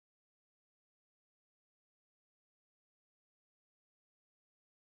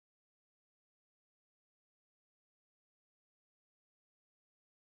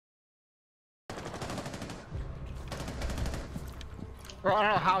Well, I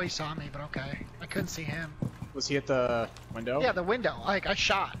don't know how he saw me, but okay. I couldn't see him. Was he at the window? Yeah, the window. Like, I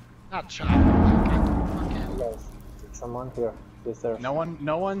shot. Not shot. Okay. Guys, someone here. Is there? No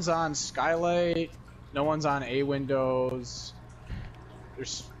one's on Skylight. No one's on A windows.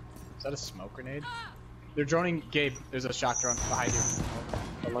 Is that a smoke grenade? They're droning. Gabe, there's a shock drone behind you.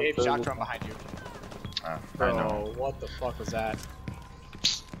 Gabe, shock drone behind you. I know. What the fuck was that?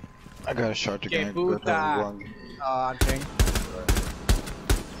 I got a shot again. Puta. On ping.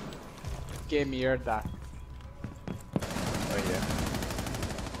 Que mierda. Oh yeah.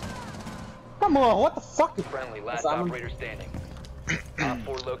 Come on, what the fuck? Friendly, last operator standing. Op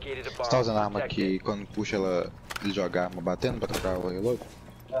 4 located a bomb. Você tá usando a arma que quando puxa ela, ele joga a arma batendo pra trocar o reload?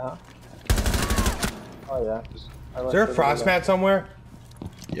 Oh yeah. Is there a frost mat somewhere?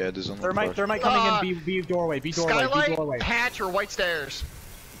 Yeah, there's one. Thermite coming in B doorway, B doorway, Skylight, B doorway. hatch, or white stairs.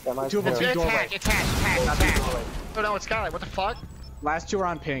 Two of them, B It's doorway. hatch, it's hatch. Oh no, it's Skylight. What the fuck? Last two are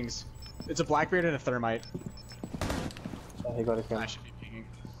on pings. It's a Blackbeard and a Thermite. Yeah, he got a kill. I should be pinging.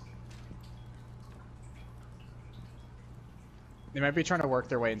 They might be trying to work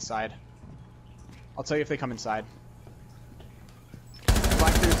their way inside. I'll tell you if they come inside.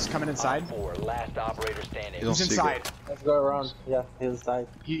 Blackbeard's coming inside. Op 4, last operator standing. He's inside. Let's go around. Yeah, he's inside.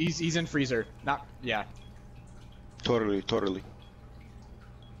 He's in freezer. Not yeah. Totally.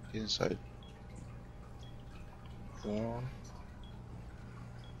 He's inside. Yeah.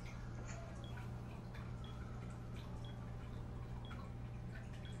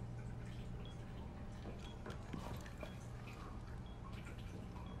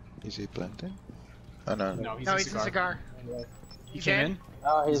 Is he planting? Oh no. No, he's No, in he's in cigar. cigar. He came in.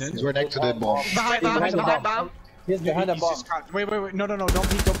 Oh, He's right next to the bomb. Behind bomb, he's behind bomb. He's behind the He's bomb. just caught. Wait. No,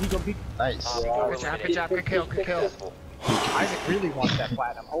 don't peek. Nice. Good job, good kill. Successful. Isaac really wants that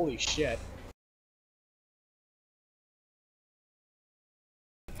platinum. Holy shit.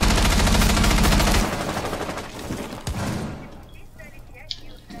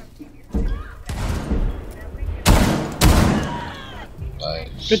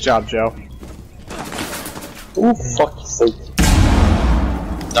 Nice. Good job, Joe. Ooh, fuck's sake.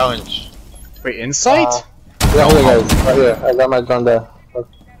 Orange. Wait, insight? Yeah, hold on, guys. Right here. I got my gun there.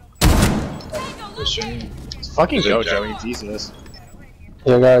 Fucking go, Good job. Joey. Jesus.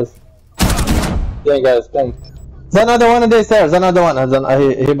 Here, guys. Yeah, guys. Come. There's another one on the stairs. Another one.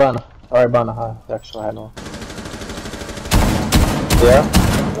 He bana. Alright, bana. Actually, I had one.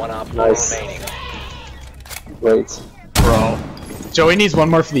 Yeah. One op 4 Nice. remaining. Wait. Bro. Joey needs one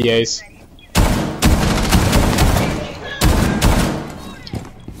more for the ace.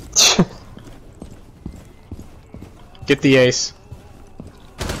 Get the ace.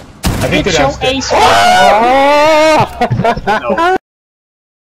 I think Get that's your ace. No.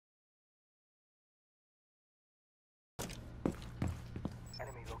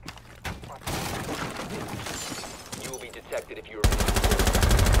 You will be detected if you are.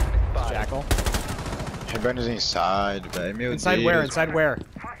 Jackal. Headband is inside, velho. Meu Inside Deus. where? Inside where?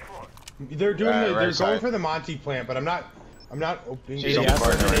 They're doing Right, they're right going side. for the Monty plant, but I'm not opening She's on ADS.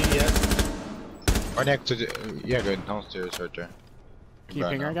 partner. ADS. Right next to the. Yeah, good. Downstairs, right there. Can you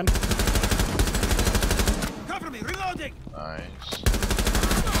ping her again? Cover me, reloading! Nice.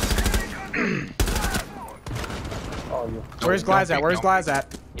 Oh, you. Where's Glaz at? Where's Glaz at?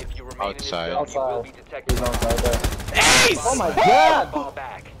 If you remain Outside. in this zone, you will be detected. He's outside there. Ace! Oh my god! Fall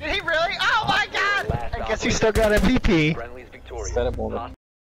back. Did he really? Oh my god! Last I guess he operator still got MVP. Friendly's victorious. Set up moment.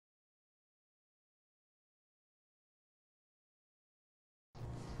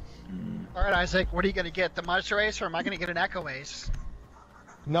 Alright, Isaac, what are you gonna get? The Monster Ace or am I gonna get an Echo Ace?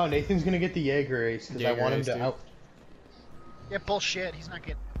 No, Nathan's gonna get the Jaeger ace because I Jaeger want him ace, to dude. out. Yeah, bullshit. He's not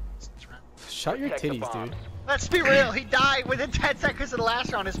getting. Shut your Protect the titties, bombs. dude. Let's be real. He died within 10 seconds of the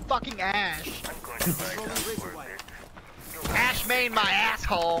last round. His fucking Ash. Ash made my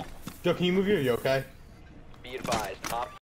asshole. Joe, can you move your yokai? Be advised, Op